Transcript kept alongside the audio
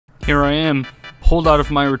here I am, pulled out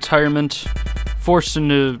of my retirement, forced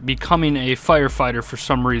into becoming a firefighter for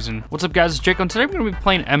some reason. What's up, guys? It's Jaco, and today we're going to be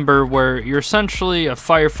playing Embr, where you're essentially a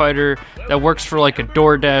firefighter that works for like a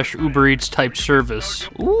DoorDash, Uber Eats type service.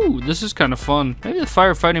 Ooh, this is kind of fun. Maybe the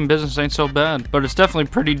firefighting business ain't so bad, but it's definitely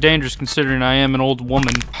pretty dangerous considering I am an old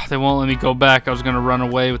woman. They won't let me go back. I was going to run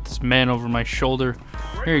away with this man over my shoulder.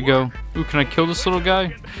 Here you go. Ooh, can I kill this little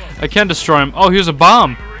guy? I can destroy him. Oh, here's a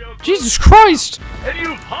bomb. Jesus Christ! And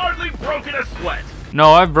you've hardly broken a sweat.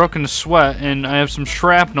 No, I've broken a sweat, and I have some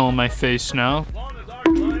shrapnel in my face now.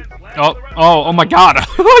 Oh my God!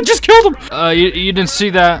 I just killed him. You didn't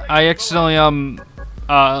see that? I accidentally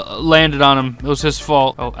landed on him. It was his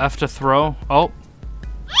fault. Oh, F to throw. Oh.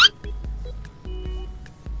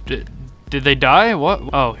 Did they die? What?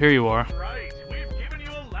 Oh, here you are.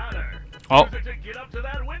 Oh.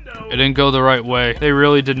 It didn't go the right way. They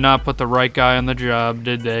really did not put the right guy on the job,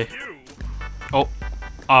 did they? Oh.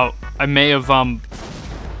 Oh, I may have, the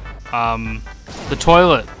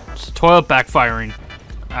toilet. It's the toilet backfiring.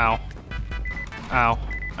 Ow. Ow.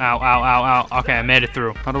 Ow, ow, ow, ow. Okay, I made it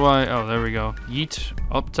through. How do I, oh, there we go. Yeet.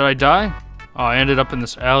 Oh, did I die? Oh, I ended up in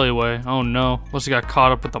this alleyway. Oh no. Must have got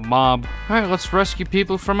caught up with the mob. Alright, let's rescue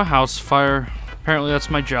people from a house fire. Apparently that's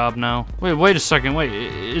my job now. Wait a second. Wait,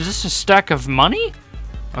 is this a stack of money?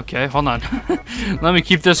 Okay, hold on. Let me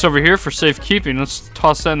keep this over here for safekeeping. Let's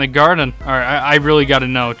toss that in the garden. Alright, I really gotta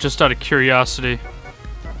know, just out of curiosity.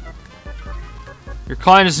 Your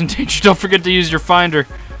client is in danger. Don't forget to use your finder.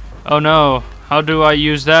 Oh no. How do I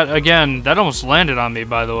use that again? That almost landed on me,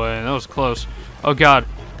 by the way. That was close. Oh god.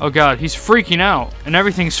 Oh god. He's freaking out. And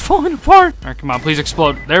everything's falling apart. Alright, come on. Please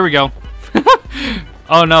explode. There we go.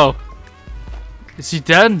 Oh no. Is he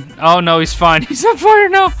dead? Oh no, he's fine. He's on fire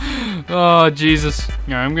now. Oh Jesus.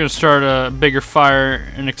 Alright, I'm gonna start a bigger fire,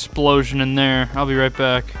 an explosion in there. I'll be right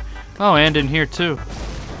back. Oh, and in here too.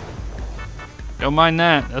 Don't mind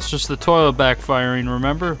that. That's just the toilet backfiring,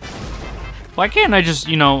 remember? Why can't I just,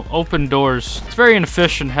 you know, open doors? It's very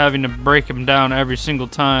inefficient having to break them down every single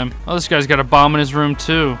time. Oh, this guy's got a bomb in his room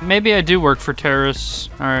too. Maybe I do work for terrorists.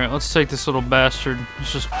 Alright, let's take this little bastard.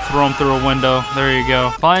 Let's just throw him through a window. There you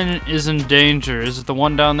go. Client is in danger. Is it the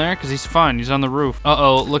one down there? Because he's fine. He's on the roof.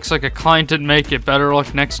 Uh-oh, looks like a client didn't make it. Better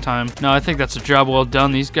luck next time. No, I think that's a job well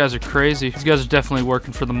done. These guys are crazy. These guys are definitely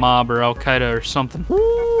working for the mob or Al-Qaeda or something.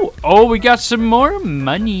 Ooh. Oh, we got some more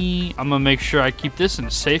money. I'm gonna make sure I keep this in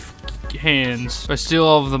safe hands. If I steal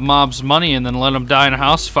all of the mob's money and then let them die in a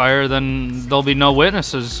house fire, then there'll be no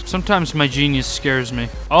witnesses. Sometimes my genius scares me.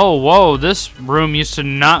 Oh, whoa, this room used to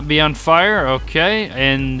not be on fire, okay,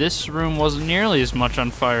 and this room wasn't nearly as much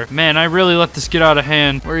on fire. Man, I really let this get out of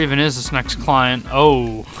hand. Where even is this next client?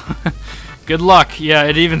 Oh. Good luck. Yeah,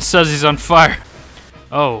 it even says he's on fire.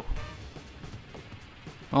 Oh.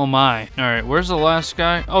 Oh my. Alright, where's the last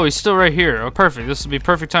guy? Oh, he's still right here. Oh, perfect. This will be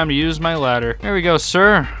perfect time to use my ladder. Here we go,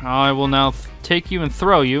 sir. I will now take you and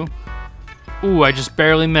throw you. Ooh, I just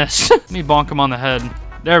barely missed. Let me bonk him on the head.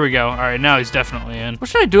 There we go. Alright, now he's definitely in. What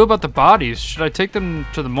should I do about the bodies? Should I take them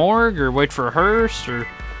to the morgue or wait for a hearse or...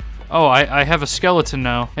 Oh, I have a skeleton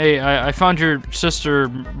now. Hey, I found your sister,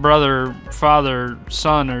 brother, father,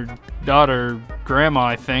 son, or daughter, grandma,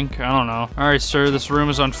 I think. I don't know. Alright, sir, this room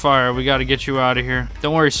is on fire. We gotta get you out of here.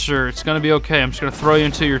 Don't worry, sir. It's gonna be okay. I'm just gonna throw you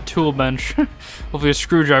into your tool bench. Hopefully a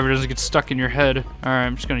screwdriver doesn't get stuck in your head. Alright,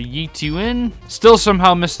 I'm just gonna yeet you in. Still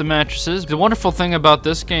somehow missed the mattresses. The wonderful thing about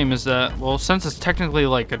this game is that, well, since it's technically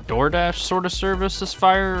like a DoorDash sort of service, this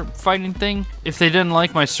firefighting thing, if they didn't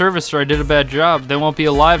like my service or I did a bad job, they won't be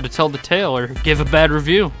alive to tell the tale or give a bad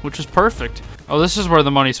review, which is perfect. Oh, this is where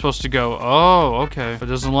the money's supposed to go. Oh, okay. It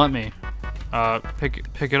doesn't let me.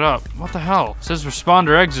 Pick it up. What the hell? It says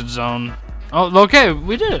responder exit zone. Oh, okay,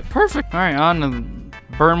 we did it. Perfect. Alright, on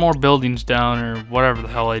to burn more buildings down or whatever the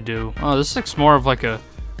hell I do. Oh, this looks more of like a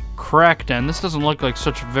crack den. This doesn't look like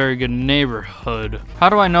such a very good neighborhood. How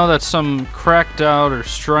do I know that some cracked out or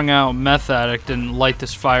strung out meth addict didn't light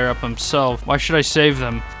this fire up himself? Why should I save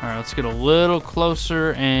them? Alright, let's get a little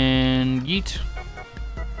closer and yeet.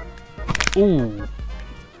 Ooh.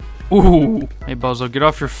 Ooh. Hey, Buzzo, get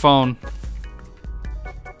off your phone.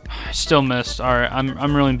 I still missed. Alright,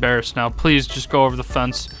 I'm really embarrassed now. Please just go over the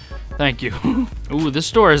fence. Thank you. Ooh, this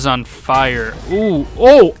door is on fire. Ooh.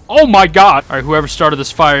 Oh my god. Alright, whoever started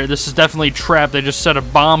this fire, this is definitely a trap. They just set a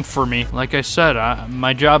bomb for me. Like I said,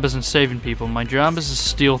 my job isn't saving people. My job is to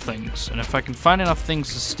steal things. And if I can find enough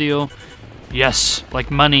things to steal... Yes,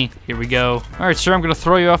 like money. Here we go. Alright, sir, I'm gonna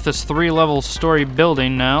throw you off this 3-level story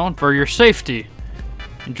building now for your safety.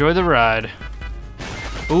 Enjoy the ride.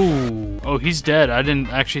 Ooh. Oh, he's dead. I didn't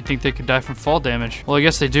actually think they could die from fall damage. Well, I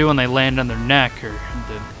guess they do when they land on their neck or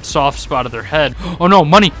the soft spot of their head. Oh no,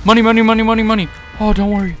 money, money, money, money, money, money. Oh,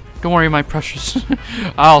 don't worry. Don't worry, my precious.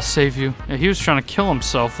 I'll save you. Yeah, he was trying to kill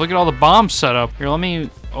himself. Look at all the bombs set up. Here, let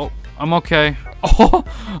me... Oh, I'm okay. Oh,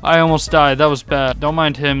 I almost died. That was bad. Don't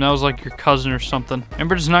mind him. That was like your cousin or something.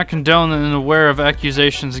 Embr does not condone and aware of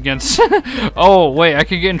accusations against... Oh, wait. I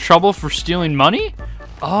could get in trouble for stealing money?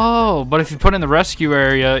 Oh, but if you put it in the rescue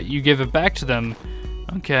area, you give it back to them.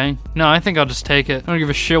 Okay. No, I think I'll just take it. I don't give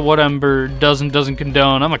a shit what Embr doesn't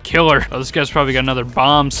condone. I'm a killer. Oh, this guy's probably got another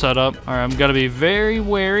bomb set up. All right, I'm gotta be very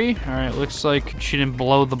wary. All right, looks like she didn't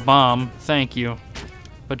blow the bomb. Thank you.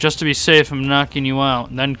 But just to be safe, I'm knocking you out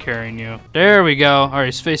and then carrying you. There we go. All right,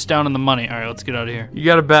 he's face down in the money. All right, let's get out of here. You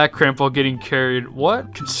got a back cramp while getting carried.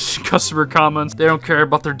 What? Customer comments. They don't care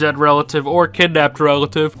about their dead relative or kidnapped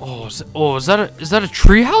relative. Oh, is that a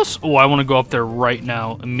treehouse? Oh, I want to go up there right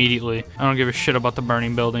now, immediately. I don't give a shit about the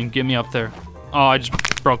burning building. Get me up there. Oh, I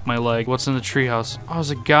just broke my leg. What's in the treehouse? Oh,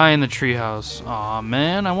 there's a guy in the treehouse. Aw,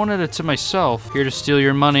 man, I wanted it to myself. Here to steal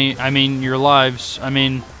your money. I mean, your lives. I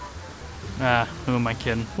mean... Ah, who am I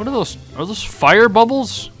kidding? What are those? Are those fire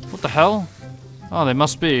bubbles? What the hell? Oh, they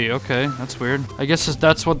must be. Okay, that's weird. I guess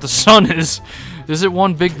that's what the sun is. Is it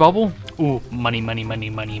one big bubble? Ooh, money, money, money,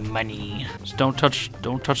 money, money. Just don't touch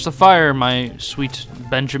the fire, my sweet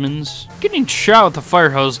Benjamins. Getting shot with a fire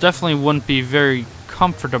hose definitely wouldn't be very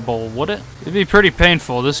comfortable, would it? It'd be pretty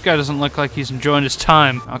painful. This guy doesn't look like he's enjoying his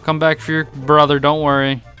time. I'll come back for your brother, don't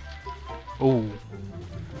worry. Ooh.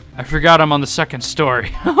 I forgot I'm on the second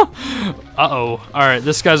story. Uh-oh. Alright,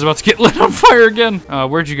 this guy's about to get lit on fire again.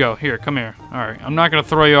 Where'd you go? Here, come here. Alright, I'm not gonna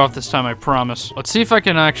throw you off this time, I promise. Let's see if I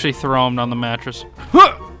can actually throw him on the mattress.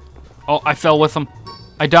 Oh, I fell with him.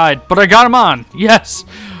 I died, but I got him on. Yes.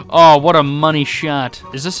 Oh, what a money shot.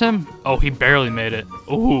 Is this him? Oh, he barely made it.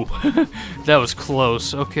 Ooh, that was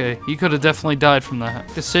close. Okay, he could have definitely died from that.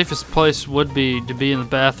 The safest place would be to be in the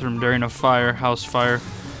bathroom during a house fire.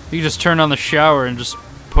 You could just turn on the shower and just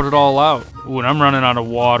put it all out. Ooh, and I'm running out of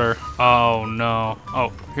water. Oh, no.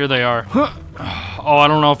 Oh, here they are. Oh, I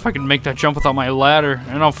don't know if I can make that jump without my ladder.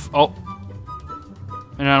 And I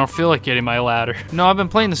don't feel like getting my ladder. No, I've been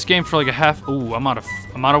playing this game for like a half. Ooh, I'm out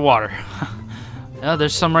of water. Yeah,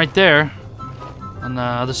 there's some right there. On the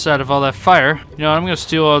other side of all that fire. You know, I'm gonna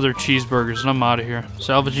steal all their cheeseburgers and I'm out of here.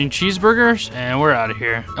 Salvaging cheeseburgers, and we're out of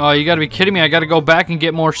here. Oh, you gotta be kidding me. I gotta go back and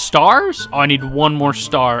get more stars? Oh, I need one more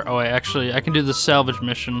star. Oh, wait, actually, I can do the salvage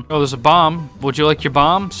mission. Oh, there's a bomb. Would you like your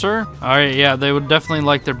bomb, sir? All right, yeah, they would definitely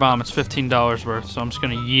like their bomb. It's $15 worth, so I'm just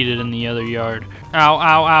gonna yeet it in the other yard. Ow,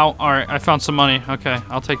 ow, ow. All right, I found some money. Okay,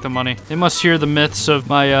 I'll take the money. They must hear the myths of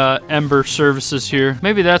my Embr services here.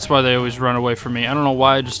 Maybe that's why they always run away from me. I don't know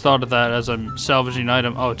why I just thought of that as I'm salvaging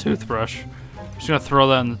item. Oh, a toothbrush. I'm just gonna throw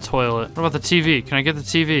that in the toilet. What about the TV? Can I get the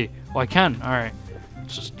TV? Oh, I can. All right.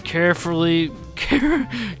 Just carefully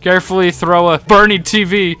throw a burning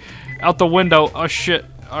TV out the window. Oh shit.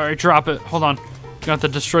 All right, drop it. Hold on. Gonna have to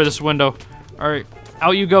destroy this window. All right,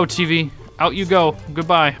 out you go, TV. Out you go.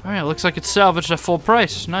 Goodbye. All right, looks like it's salvaged at full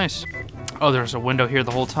price. Nice. Oh, there's a window here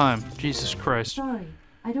the whole time. Jesus Christ. Sorry,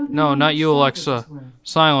 I don't know. No, not you, Alexa.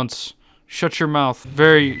 Silence. Shut your mouth.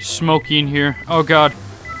 Very smoky in here. Oh god.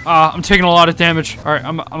 I'm taking a lot of damage. Alright,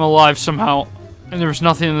 I'm alive somehow. And there was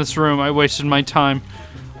nothing in this room. I wasted my time.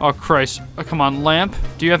 Oh Christ. Oh, come on, lamp.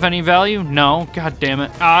 Do you have any value? No. God damn it.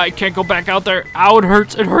 I can't go back out there. Ow, it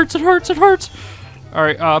hurts. It hurts. It hurts. It hurts.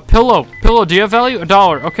 Alright, pillow. Pillow, do you have value?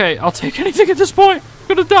 $1. Okay, I'll take anything at this point. I'm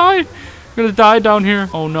gonna die. I'm gonna die down here.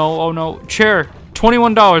 Oh no, oh no. Chair.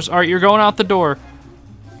 $21. Alright, you're going out the door.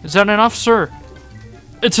 Is that enough, sir?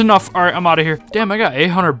 It's enough. All right, I'm out of here. Damn, I got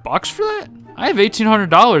 $800 for that? I have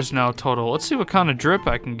 $1,800 now total. Let's see what kind of drip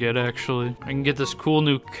I can get, actually. I can get this cool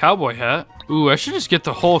new cowboy hat. Ooh, I should just get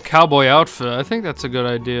the whole cowboy outfit. I think that's a good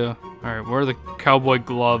idea. All right, where are the cowboy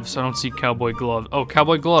gloves? I don't see cowboy gloves. Oh,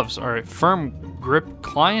 cowboy gloves. All right, firm grip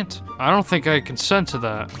client? I don't think I consent to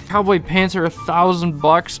that. Cowboy pants are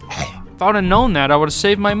 $1,000. If I would have known that, I would have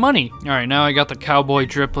saved my money. All right, now I got the cowboy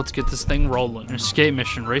drip. Let's get this thing rolling. An escape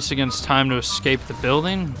mission. Race against time to escape the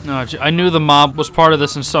building. No, I knew the mob was part of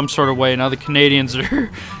this in some sort of way. Now the Canadians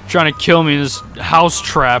are trying to kill me in this house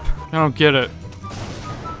trap. I don't get it.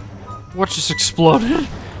 What just exploded?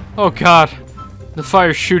 Oh, God. The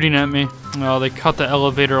fire's shooting at me. Oh, they cut the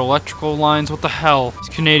elevator electrical lines. What the hell? These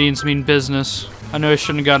Canadians mean business. I know I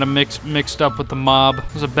shouldn't have gotten mixed up with the mob.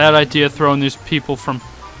 It was a bad idea throwing these people from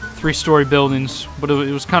 3-story buildings, but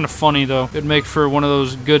it was kind of funny though. It'd make for one of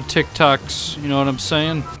those good TikToks, you know what I'm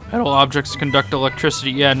saying? Metal objects conduct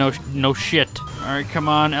electricity. Yeah, no shit. All right, come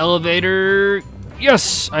on, elevator.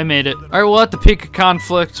 Yes, I made it. All right, well, at the peak of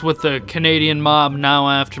conflict with the Canadian mob now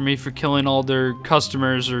after me for killing all their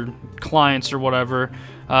customers or clients or whatever,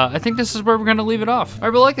 I think this is where we're going to leave it off. All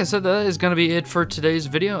right, but like I said, that is going to be it for today's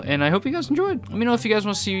video, and I hope you guys enjoyed. Let me know if you guys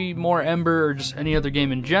want to see more Embr or just any other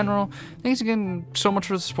game in general. Thanks again so much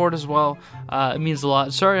for the support as well. It means a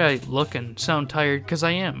lot. Sorry I look and sound tired, because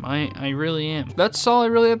I am. I really am. That's all I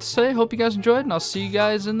really have to say. Hope you guys enjoyed, and I'll see you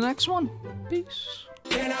guys in the next one. Peace.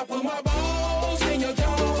 Can I put my balls in your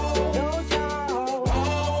jaw?